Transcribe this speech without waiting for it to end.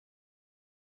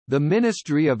The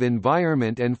Ministry of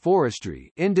Environment and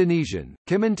Forestry Indonesian,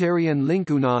 Kementerian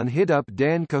Lingkungan Hidup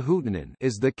dan Kehutanan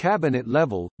is the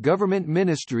cabinet-level, government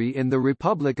ministry in the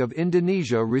Republic of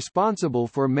Indonesia responsible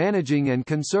for managing and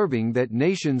conserving that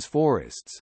nation's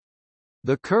forests.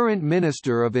 The current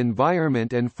Minister of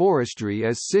Environment and Forestry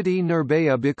is Siti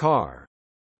Nurbaya Bakar.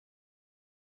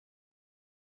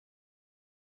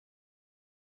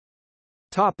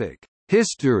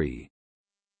 History.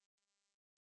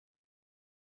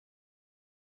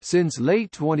 Since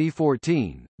late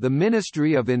 2014, the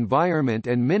Ministry of Environment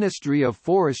and Ministry of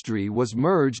Forestry was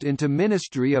merged into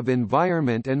Ministry of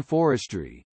Environment and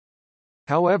Forestry.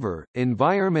 However,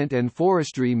 environment and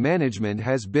forestry management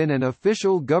has been an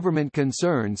official government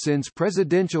concern since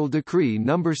Presidential Decree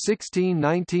No.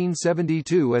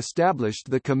 16/1972 established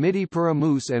the Committee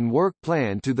Peramus and Work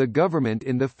Plan to the government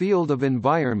in the field of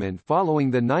environment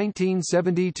following the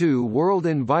 1972 World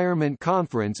Environment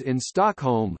Conference in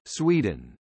Stockholm,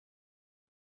 Sweden.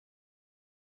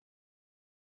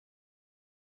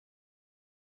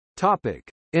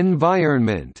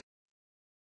 Environment.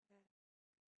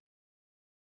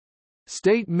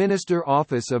 State Minister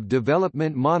Office of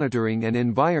Development Monitoring and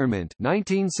Environment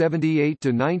 1978 to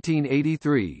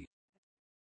 1983.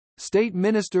 State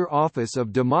Minister Office of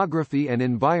Demography and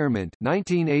Environment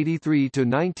 1983 to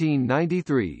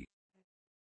 1993.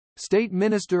 State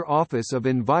Minister Office of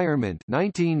Environment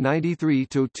 1993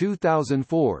 to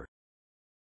 2004.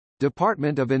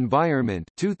 Department of Environment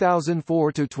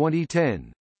 2004 to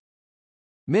 2010.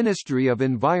 Ministry of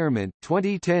Environment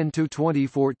 2010 to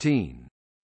 2014.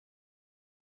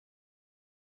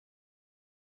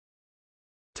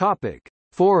 Topic: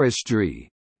 Forestry.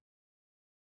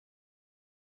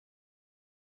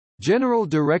 General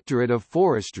Directorate of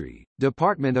Forestry,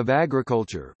 Department of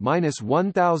Agriculture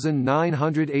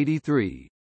 -1983.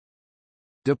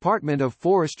 Department of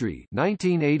Forestry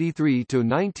 1983 to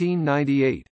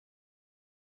 1998.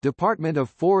 Department of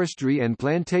Forestry and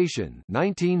Plantation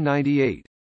 1998.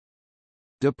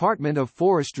 Department of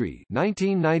Forestry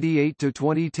 1998 to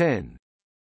 2010.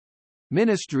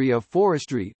 Ministry of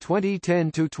Forestry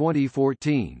 2010 to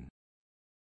 2014.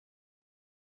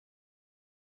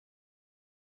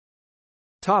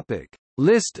 Topic: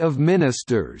 List of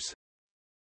ministers.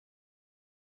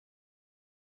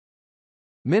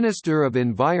 Minister of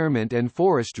Environment and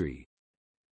Forestry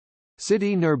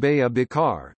Siti Nurbaya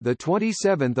Bakar, the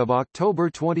 27th of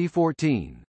October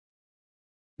 2014.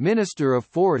 Minister of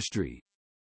Forestry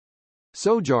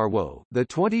Soejarwo, the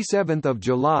 27th of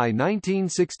July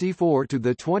 1964 to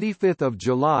the 25th of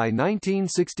July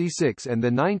 1966 and the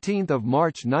 19th of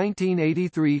March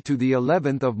 1983 to the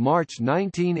 11th of March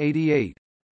 1988.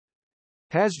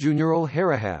 Hasjunurul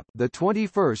Harahap, the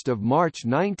 21st of March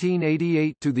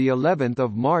 1988 to the 11th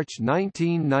of March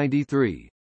 1993.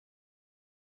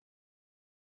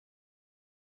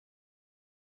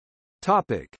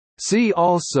 Topic: See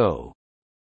also.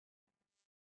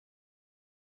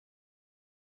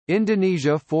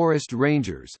 Indonesia Forest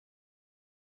Rangers,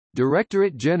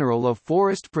 Directorate General of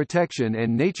Forest Protection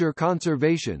and Nature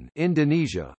Conservation,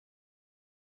 Indonesia,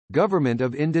 Government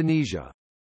of Indonesia.